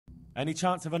Any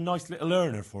chance of a nice little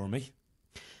earner for me?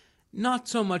 Not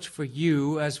so much for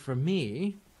you as for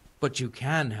me, but you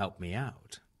can help me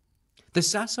out. The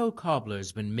Sasso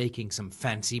cobbler's been making some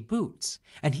fancy boots,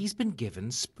 and he's been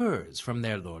given spurs from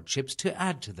their lordships to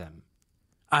add to them.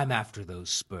 I'm after those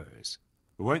spurs.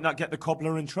 But won't that get the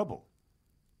cobbler in trouble?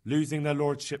 Losing their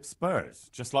lordship's spurs,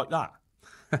 just like that?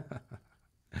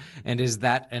 And is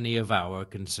that any of our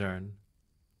concern?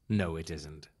 No, it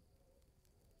isn't.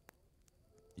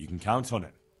 You can count on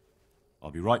it.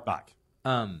 I'll be right back.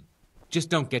 Just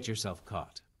don't get yourself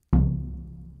caught.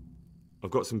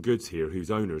 I've got some goods here whose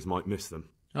owners might miss them.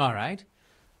 All right.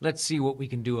 Let's see what we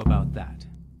can do about that.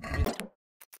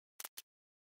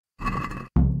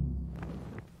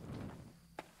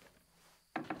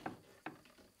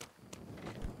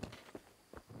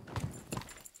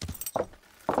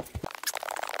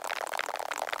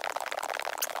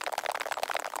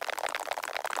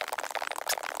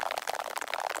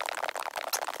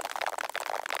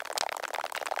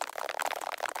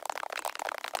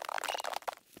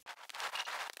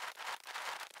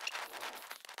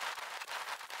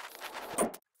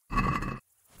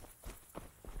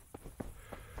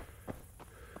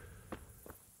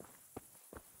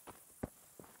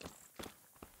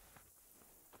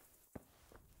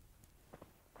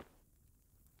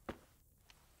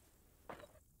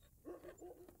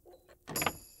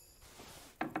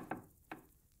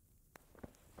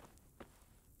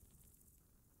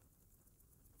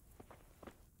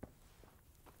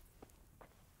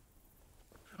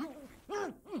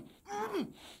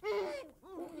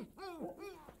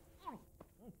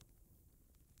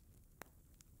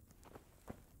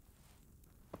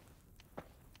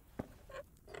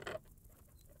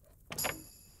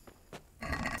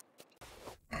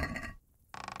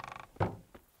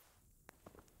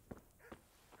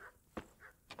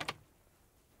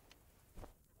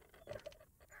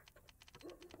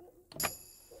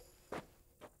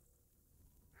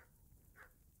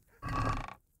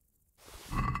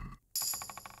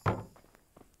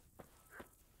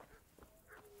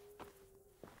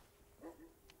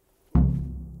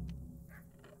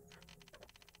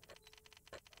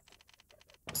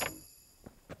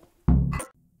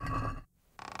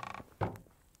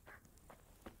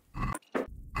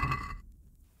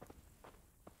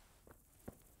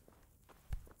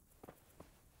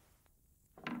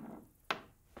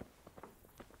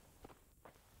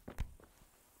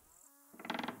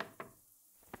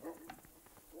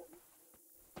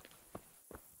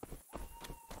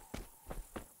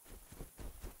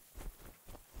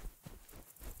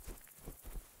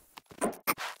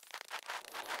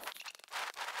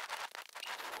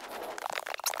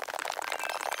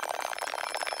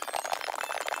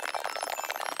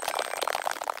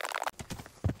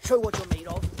 Show what you're made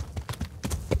of.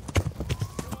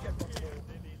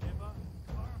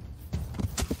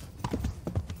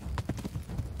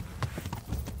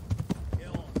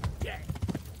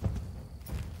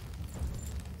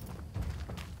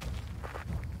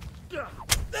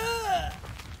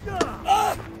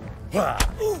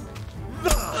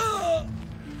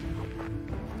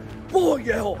 Boy,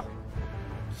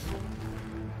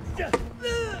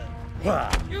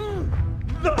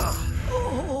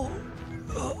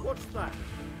 what's that?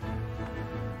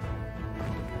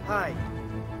 Hey,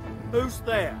 who's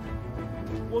there?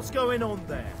 What's going on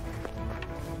there?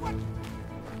 What?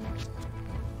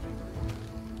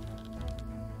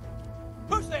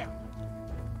 Who's there?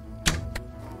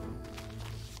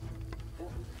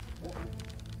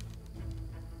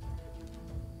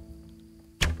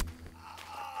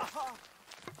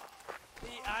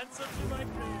 The answer to my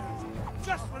prayers.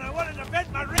 Just when I wanted to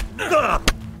vent my written.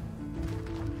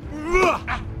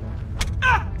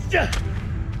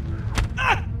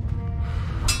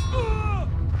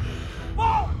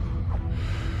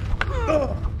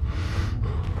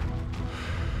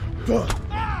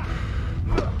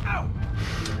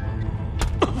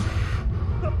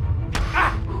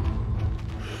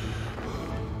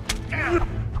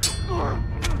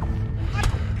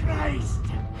 Christ!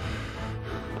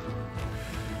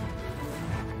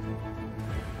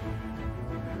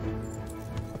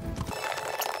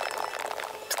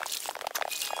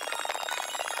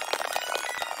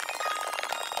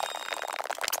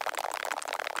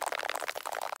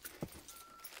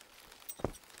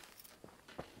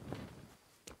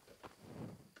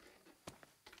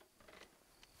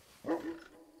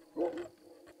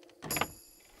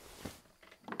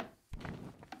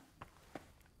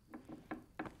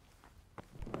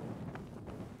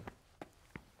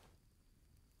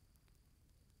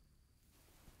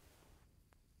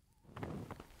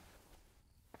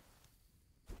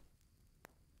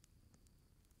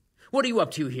 What are you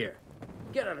up to here?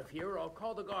 Get out of here or I'll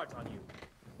call the guards on you.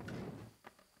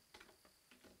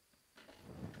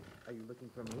 Are you looking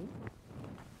for me?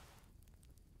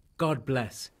 God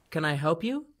bless. Can I help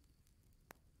you?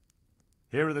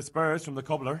 Here are the spurs from the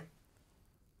cobbler.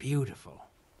 Beautiful.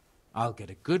 I'll get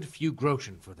a good few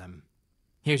groschen for them.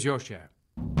 Here's your share.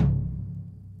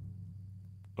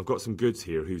 I've got some goods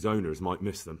here whose owners might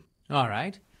miss them. All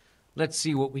right. Let's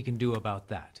see what we can do about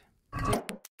that.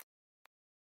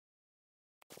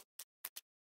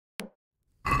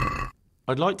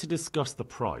 I'd like to discuss the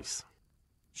price.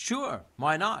 Sure,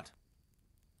 why not?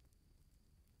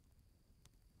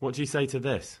 What do you say to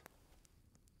this?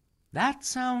 That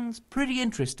sounds pretty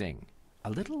interesting. A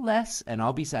little less and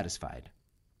I'll be satisfied.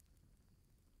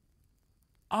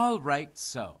 All right,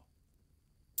 so.